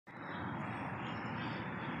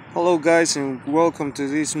Hello guys and welcome to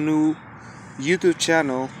this new YouTube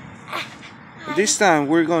channel. This time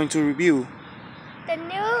we're going to review The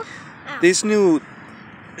new this new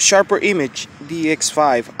sharper image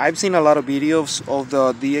dx-5. I've seen a lot of videos of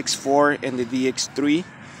the dx-4 and the dx-3,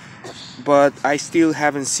 but I still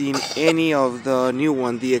haven't seen any of the new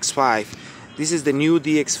one, dx-5. This is the new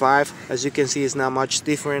dx-5. As you can see, it's not much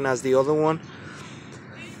different as the other one,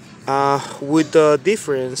 with the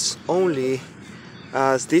difference only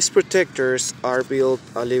as these protectors are built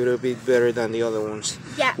a little bit better than the other ones.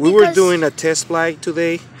 yeah. We were doing a test flight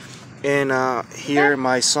today, and here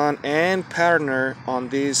my son and partner on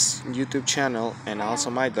this YouTube channel, and also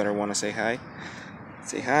my daughter want to say hi.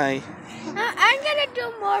 Say hi. I'm gonna do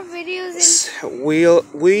more videos. We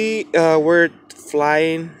were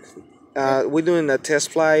flying. We're doing a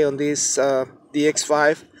test flight on this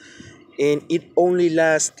DX5, and it only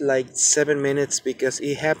lasts like 7 minutes because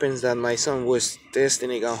it happens that my son was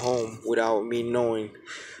testing it at home without me knowing.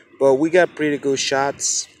 But we got pretty good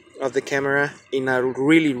shots of the camera in a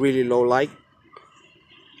really low light.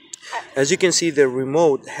 As you can see, the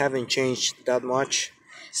remote haven't changed that much.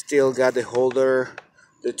 Still got the holder,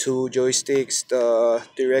 the two joysticks, the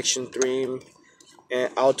direction trim,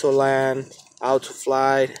 and auto land, auto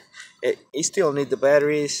flight. It still need the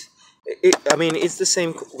batteries. I mean, it's the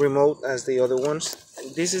same remote as the other ones.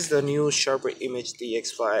 This is the new Sharper Image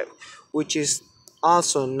DX5, which is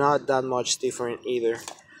also not that much different either.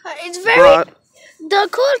 It's very. But The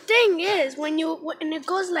cool thing is when it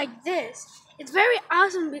goes like this, it's very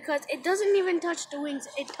awesome because it doesn't even touch the wings.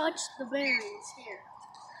 It touches the bearings here,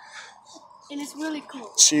 and it's really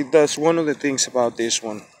cool. see, that's one of the things about this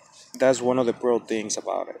one. That's one of the pro things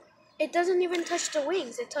about it. It doesn't even touch the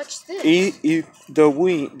wings. It touches this.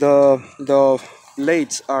 The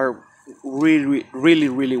blades are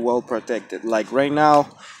really well protected. Like right now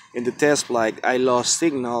in the test flight, I lost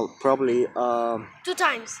signal probably 2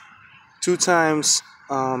 times. 2 times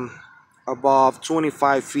above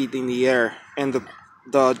 25 feet in the air, and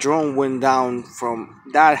the drone went down from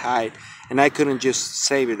that height, and I couldn't just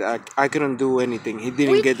save it. I couldn't do anything. He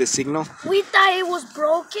didn't get the signal, We thought it was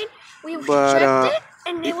broken. We but checked it,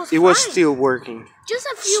 and it was it was fine. still working. Just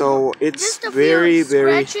a few. So it's just a very few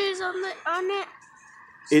scratches on it.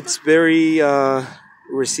 it's very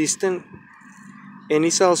resistant, and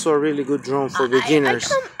it's also a really good drone for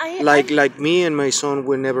beginners. Like me and my son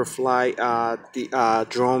will never fly the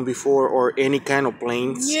drone before, or any kind of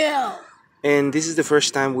planes, Yeah. and this is the first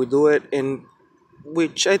time we do it, and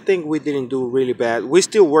which I think we didn't do really bad. We're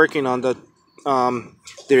still working on the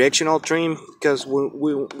directional trim, because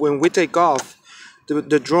when we take off,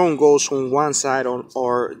 the drone goes from one side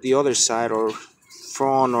or the other side, or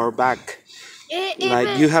front or back.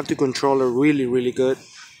 Like, you have to control it really good.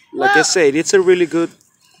 Like I said, it's a really good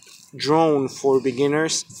drone for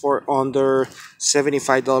beginners for under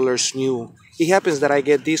 $75 new. It happens that I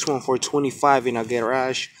get this one for 25 in a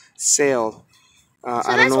garage sale. So I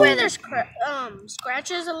don't that's know, where there's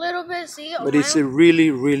scratches a little bit. See, but it's a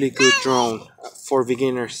really good drone for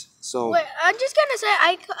beginners. So Wait, I'm just gonna say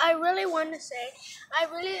I really want to say I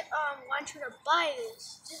really want you to buy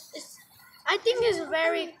this. I think it's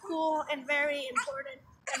very cool and very important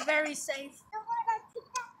and very safe.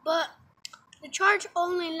 But the charge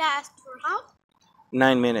only lasts for how?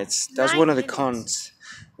 9 minutes. That's 9 one of the minutes. cons.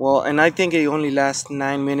 Well, and I think it only lasts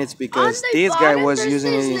 9 minutes On because the this guy bottom, was there's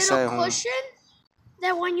using this it little inside home. cushion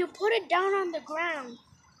that when you put it down on the ground,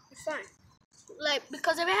 it's fine. Like,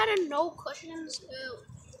 because if it had no cushions,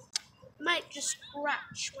 it might just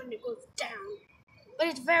scratch when it goes down. But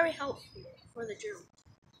it's very helpful for the drone.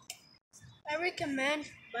 I recommend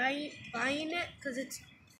buying it because it's.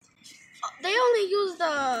 They only use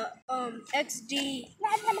the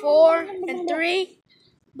XD4 and 3,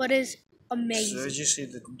 but it's So amazing. as you see,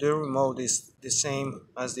 the remote is the same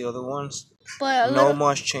as the other ones. But a No little,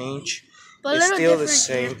 much change. but a It's little still the different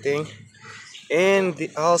same here. thing.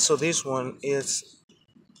 And also this one is,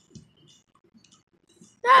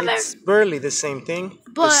 it's barely the same thing,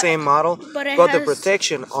 the But- same model, but it the has-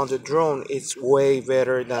 protection on the drone is way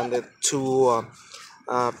better than the two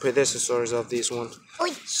predecessors of this one.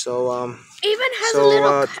 So Even has So, a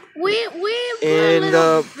little. We put a in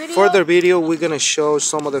little the video. further video, we're gonna show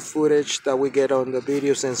some of the footage that we get on the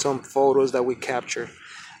videos and some photos that we capture.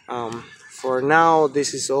 For now,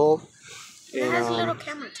 this is all. It And has a little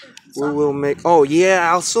camera too. we will make. Oh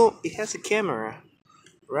yeah, also it has a camera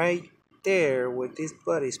right there where this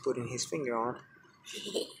buddy's putting his finger on,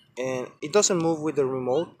 and it doesn't move with the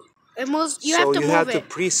remote. It moves. You So have to you move have to it.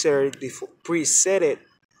 preset it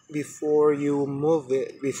before you move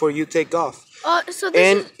it, before you take off. So this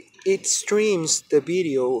And is. it streams the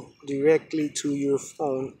video directly to your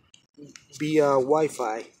phone via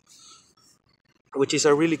Wi-Fi, which is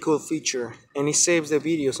a really cool feature, and it saves the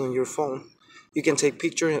videos on your phone. You can take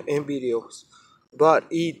pictures and videos, but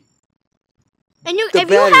And you, the if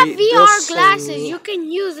you have battery VR glasses, doesn't. you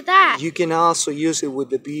can use that. You can also use it with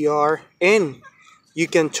the VR, and you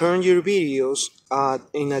can turn your videos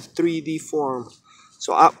in a 3D form.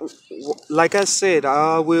 So like I said,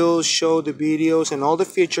 I will show the videos and all the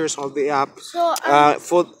features of the app So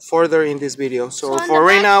further in this video. So on for the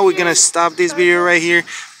right back now, we're here, gonna stop this video right here,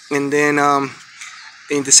 and then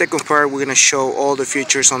in the second part, we're gonna show all the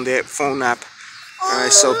features on the phone app.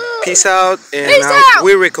 Alright, so peace out, and Peace out!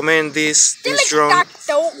 we recommend this drone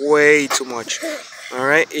Diligato. way too much.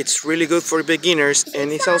 Alright, it's really good for beginners,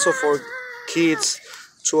 and it's also for kids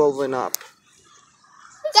 12 and up.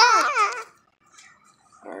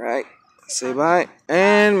 Alright, say bye,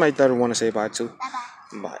 and my daughter wanna say bye too.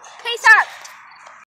 Bye.